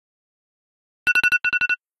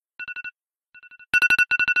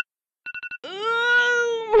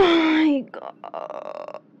my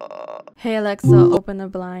god. Hey Alexa, open the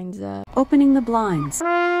blinds. Opening the blinds.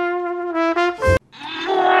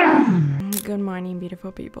 Good morning,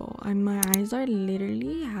 beautiful people. My eyes are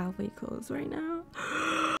literally halfway closed right now.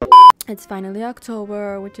 It's finally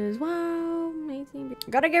October, which is wow, amazing.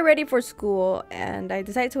 Gotta get ready for school, and I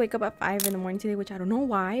decided to wake up at 5 in the morning today, which I don't know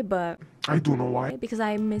why, but I do know why. because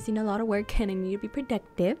I'm missing a lot of work and I need to be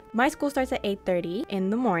productive. My school starts at 8:30 in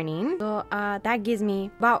the morning, so that gives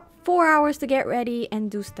me about 4 hours to get ready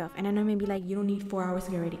and do stuff. And I know maybe like you don't need 4 hours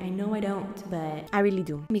to get ready. I know I don't, but I really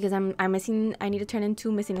do, because I need to turn in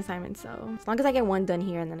 2 missing assignments. So as long as I get one done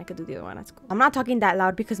here, and then I could do the other one at school. I'm not talking that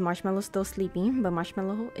loud because Marshmallow's still sleeping, but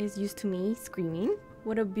Marshmallow is used to me screaming.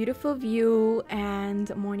 What a beautiful view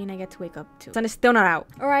and morning I get to wake up to. Sun is still not out.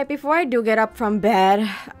 All right, before I do get up from bed,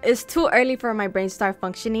 it's too early for my brain to start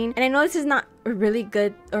functioning. And I know this is not a really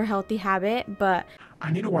good or healthy habit, but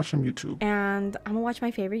I need to watch some YouTube. and I'm gonna watch my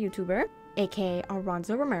favorite YouTuber, aka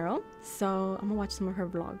Alonzo Romero. So I'm gonna watch some of her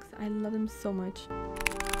vlogs. I love them so much. So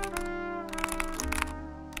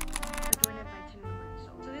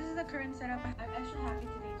this is the current setup. I'm actually happy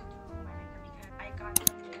today to do my makeup because I got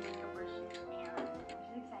some new makeup brushes and this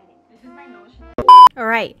is exciting. This is my Notion.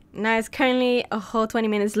 Alright, now it's currently a whole 20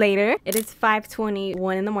 minutes later. It is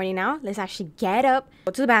 5:21 in the morning now. Let's actually get up,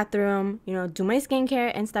 go to the bathroom, you know, do my skincare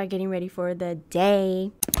and start getting ready for the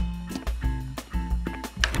day.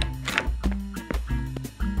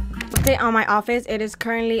 Update on my office. It is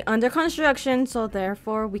currently under construction, so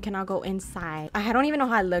therefore we cannot go inside. I don't even know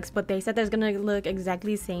how it looks, but they said there's gonna look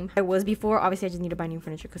exactly the same it was before. Obviously I just need to buy new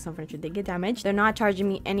furniture because some furniture did get damaged. They're not charging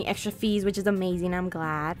me any extra fees, which is amazing. I'm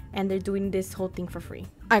glad. And they're doing this whole thing for free.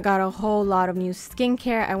 I got a whole lot of new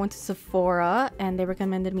skincare. I went to Sephora and they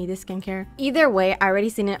recommended me this skincare. Either way, I already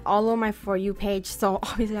seen it all over my For You page, so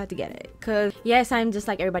obviously I had to get it because yes, I'm just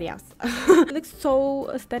like everybody else. It looks so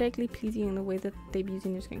aesthetically pleasing in the way that they be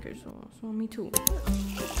using their skincare, so me too.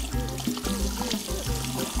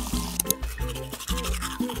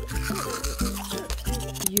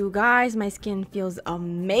 You guys, my skin feels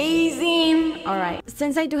amazing. All right,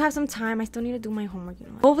 since I do have some time, I still need to do my homework, you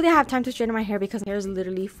know. Hopefully I have time to straighten my hair because my hair is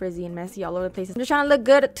literally frizzy and messy all over the place. I'm just trying to look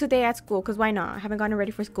good today at school because why not? I haven't gotten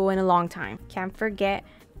ready for school in a long time. Can't forget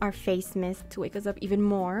our face mist to wake us up even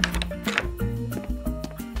more.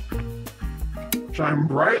 Shine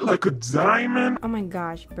bright like a diamond. Oh my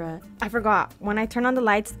gosh, bruh. I forgot. When I turn on the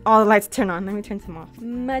lights, all the lights turn on. Let me turn them off.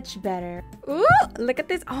 Much better. Ooh, look at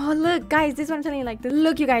this. Oh, look, guys. This is what I'm telling you. Like,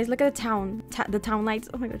 look, you guys. Look at the town. The town lights.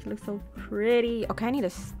 Oh my gosh, it looks so pretty. Okay, I need to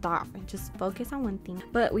stop and just focus on one thing.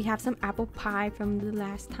 But we have some apple pie from the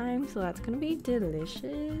last time, so that's gonna be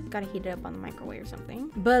delicious. Gotta heat it up on the microwave or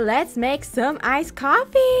something. But let's make some iced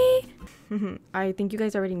coffee. I think you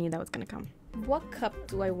guys already knew that was gonna come. What cup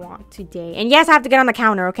do I want today? And yes, I have to get on the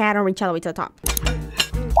counter, okay? I don't reach all the way to the top.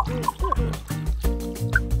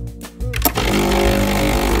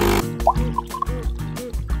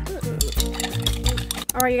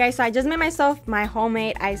 Alright, you guys, so I just made myself my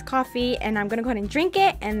homemade iced coffee and I'm gonna go ahead and drink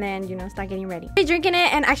it and then, you know, start getting ready. I'll be drinking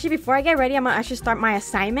it, and actually before I get ready, I'm gonna actually start my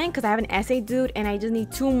assignment because I have an essay due and I just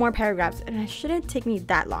need 2 more paragraphs and it shouldn't take me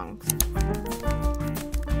that long.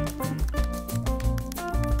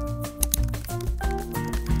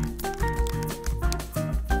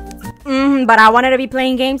 But I wanted to be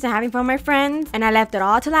playing games and having fun with my friends, and I left it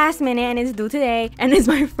all to last minute, and it's due today, and it's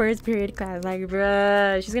my first period class. Like,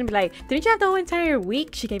 bruh, she's gonna be like, didn't you have the whole entire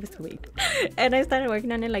week? She gave us a week. And I started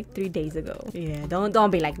working on it like 3 days ago. Yeah,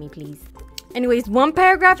 don't be like me, please. Anyways, 1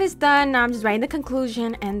 paragraph is done. Now I'm just writing the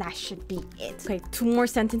conclusion and that should be it. Okay, 2 more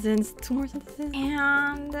sentences,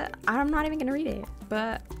 and I'm not even gonna read it.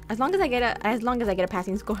 But as long as I get a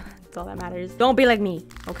passing score, that's all that matters. Don't be like me,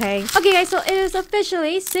 okay? Okay guys, so it is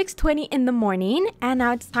officially 6:20 in the morning and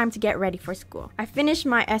now it's time to get ready for school. I finished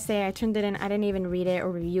my essay, I turned it in, I didn't even read it or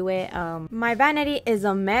review it. My vanity is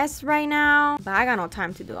a mess right now, but I got no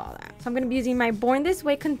time to do all that. So I'm gonna be using my Born This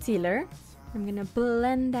Way concealer. I'm gonna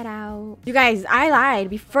blend that out. You guys, I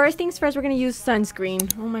lied. First things first, we're gonna use sunscreen.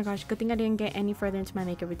 Oh my gosh, good thing I didn't get any further into my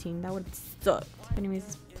makeup routine. That would have sucked.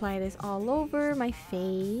 Anyways, apply this all over my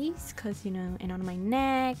face, cause you know, and on my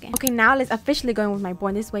neck. Okay, now let's officially go in with my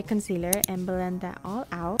Born This Way concealer and blend that all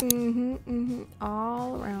out.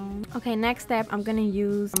 All around. Okay, next step, I'm gonna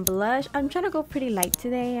use some blush. I'm trying to go pretty light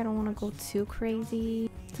today. I don't want to go too crazy.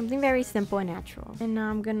 Something very simple and natural. And now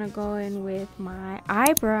I'm gonna go in with my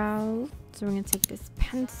eyebrows. So we're gonna take this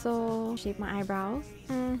pencil, shape my eyebrows.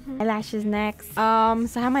 Eyelashes next. So I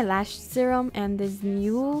have my lash serum and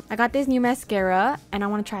I got this new mascara and I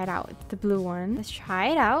want to try it out. It's the blue one. Let's try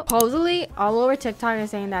it out. Supposedly all over TikTok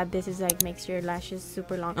is saying that this is like makes your lashes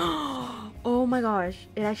super long. Oh my gosh,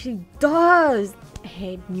 it actually does.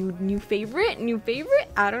 Hey, new favorite?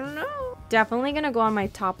 I don't know. Definitely gonna go on my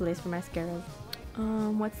top list for mascaras.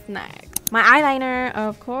 What's next? My eyeliner,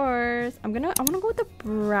 of course. I wanna go with the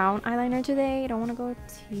brown eyeliner today. I don't wanna go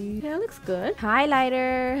too. Yeah, it looks good.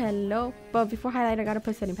 Highlighter, hello. But before highlighter, I gotta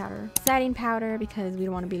put setting powder. Setting powder because we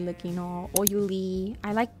don't wanna be looking all oily.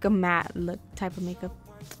 I like a matte look type of makeup.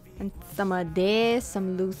 And some of this,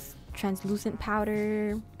 some loose translucent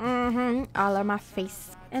powder. All on my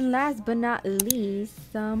face. And last but not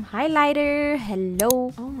least, some highlighter.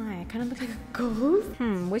 Hello. Oh my, I kind of look like a ghost.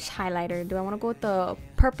 Which highlighter? Do I want to go with the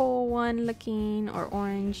purple one looking or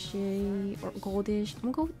orangey or goldish? I'm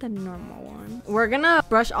gonna go with the normal one. We're gonna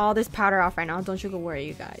brush all this powder off right now. Don't you go worry,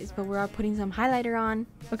 you guys. But we're putting some highlighter on.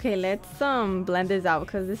 Okay, let's blend this out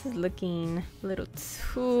because this is looking a little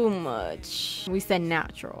too much. We said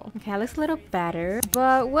natural. Okay, it looks a little better.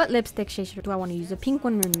 But what lipstick shade do I want to use? A pink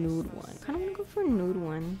one or a nude one? Kind of want to go for a nude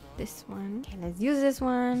one. This one. Okay, let's use this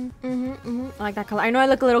one. I like that color. I know I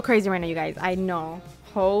look a little crazy right now, you guys. I know.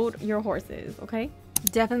 Hold your horses, okay?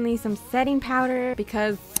 Definitely some setting powder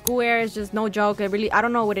because school wear is just no joke. It really, I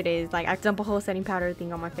don't know what it is. Like, I dump a whole setting powder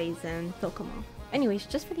thing on my face and it'll come off. Anyways,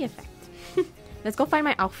 just for the effect. Let's go find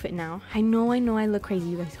my outfit now. I know I look crazy.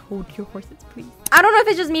 You guys, hold your horses, please. I don't know if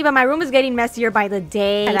it's just me, but my room is getting messier by the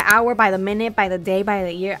day, by the hour, by the minute, by the day, by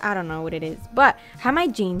the year. I don't know what it is. But I have my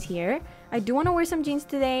jeans here. I do want to wear some jeans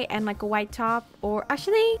today and like a white top, or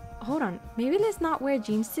actually, hold on. Maybe let's not wear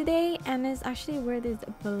jeans today and let's actually wear this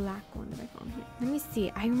black one that I found here. Let me see.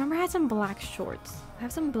 I remember I had some black shorts. I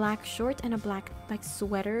have some black shorts and a black like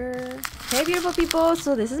sweater. Hey beautiful people,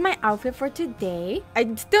 so this is my outfit for today.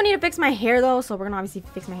 I still need to fix my hair though, so we're gonna obviously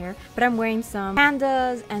fix my hair. But I'm wearing some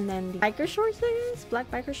pandas and then the biker shorts, I guess, black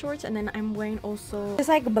biker shorts, and then I'm wearing also this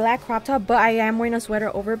like black crop top, but I am wearing a sweater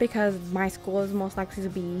over because my school is most likely to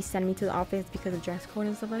be sending me to the office because of dress code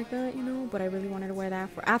and stuff like that, you know. But I really wanted to wear that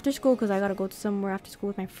for after school because I gotta go to somewhere after school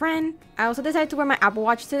with my friend. I also decided to wear my Apple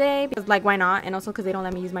Watch today because like why not, and also because they don't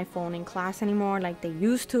let me use my phone in class anymore like they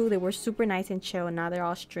used to. They were super nice and chill, and now they're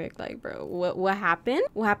all strict. Like, bro, what happened?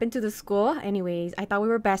 What happened to the school? Anyways, I thought we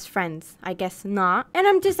were best friends. I guess not. And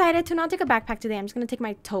I'm decided to not take a backpack today. I'm just gonna take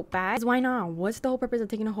my tote bag. Why not? What's the whole purpose of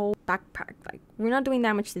taking a whole backpack? Like, we're not doing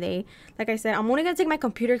that much today. Like I said, I'm only gonna take my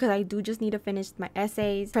computer because I do just need to finish my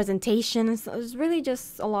essays, presentations. So it's really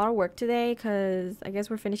just a lot of work today because I guess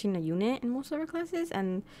we're finishing a unit in most of our classes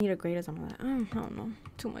and I need a grade or something like that. I don't know.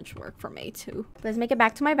 Too much work for me too. Let's make it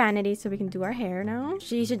back to my vanity so we can do our hair now.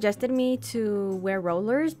 She suggested me to wear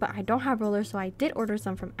rollers, but I don't have rollers, so I did order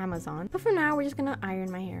some from Amazon. But for now, we're just gonna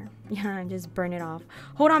iron my hair. Yeah, and just burn it off.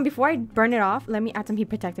 Hold on, before I burn it off, let me add some heat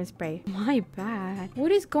protectant spray. My bad.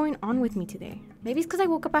 What is going on with me today? Maybe it's because I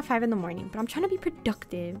woke up at 5 in the morning, but I'm trying to be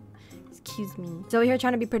productive. Excuse me. So here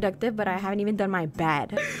trying to be productive, but I haven't even done my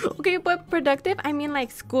bed. Okay, but productive, I mean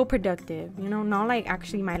like school productive, you know, not like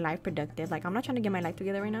actually my life productive. Like, I'm not trying to get my life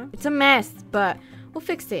together right now. It's a mess, but we'll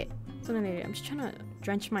fix it. So then I'm just trying to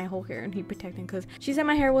drench my whole hair in heat protectant because she said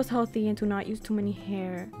my hair was healthy and to not use too many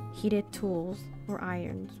hair heated tools or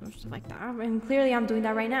irons or stuff like that. And clearly I'm doing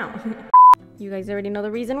that right now. You guys already know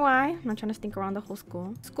the reason why. I'm not trying to stink around the whole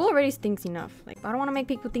school. School already stinks enough. Like, I don't want to make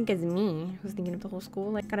people think it's me who's thinking of the whole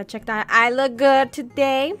school. Like, gotta check that I look good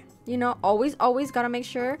today. You know, always gotta make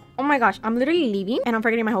sure. Oh my gosh, I'm literally leaving and I'm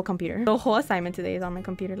forgetting my whole computer. The whole assignment today is on my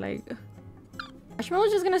computer. Like,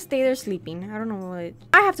 Marshmallow's just gonna stay there sleeping. I don't know what.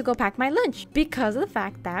 I have to go pack my lunch because of the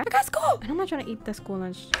fact that I got school. And I'm not trying to eat the school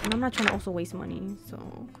lunch. And I'm not trying to also waste money. So,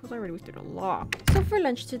 because I already wasted a lot. So for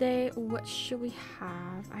lunch today, what should we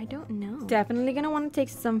have? I don't know. Definitely gonna want to take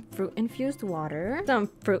some fruit-infused water.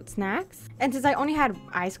 Some fruit snacks. And since I only had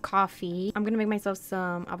iced coffee, I'm gonna make myself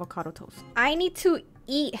some avocado toast. I need to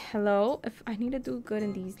eat. Hello? If I need to do good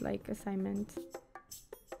in these, like, assignments.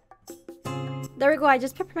 There we go. I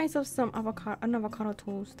just prepared myself some avocado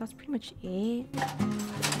toast. That's pretty much it.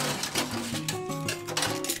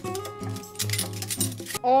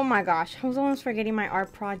 Oh my gosh, I was almost forgetting my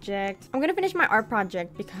art project. I'm gonna finish my art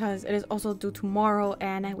project because it is also due tomorrow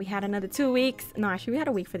and we had another 2 weeks. No, actually we had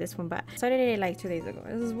a week for this one, but I started it like 2 days ago.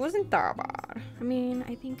 It wasn't that bad. I mean,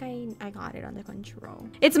 I think I got it under control.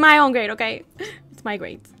 It's my own grade, okay? It's my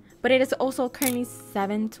grades. But it is also currently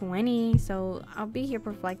 7:20, so I'll be here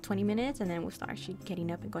for like 20 minutes and then we'll start actually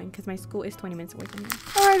getting up and going because my school is 20 minutes away from here.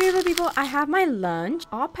 Alright, beautiful people, I have my lunch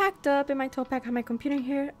all packed up in my tote bag. I have my computer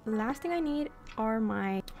here. Last thing I need are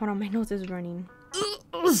my... Hold on, my nose is running.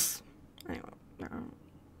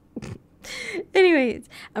 Anyways,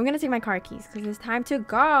 I'm gonna take my car keys because it's time to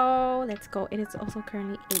go. Let's go. It is also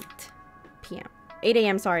currently 8 p.m. 8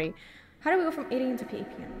 a.m. sorry. How do we go from 8 a.m. to 8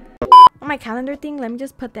 p.m.? on my calendar thing, let me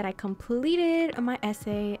just put that I completed my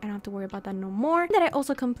essay. I don't have to worry about that no more. That I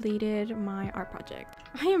also completed my art project.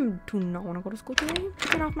 I do not want to go to school today.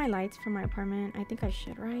 Turn off my lights from my apartment. I think I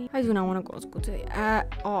should, right? I do not want to go to school today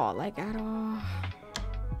at all, like at all.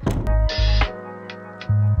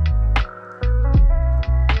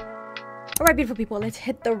 All right, beautiful people, let's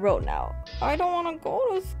hit the road now. I don't want to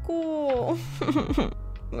go to school.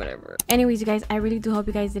 Whatever. Anyways, you guys, I really do hope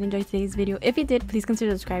you guys did enjoy today's video. If you did, please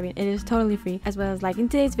consider subscribing. It is totally free, as well as liking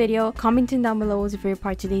today's video, commenting down below what was your favorite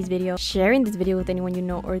part of today's video, sharing this video with anyone you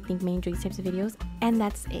know or think may enjoy these types of videos, and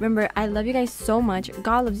that's it. Remember, I love you guys so much.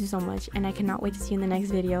 God loves you so much, and I cannot wait to see you in the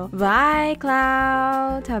next video. Bye,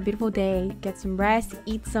 clouds. Have a beautiful day. Get some rest,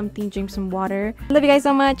 eat something, drink some water. I love you guys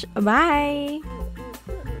so much. Bye.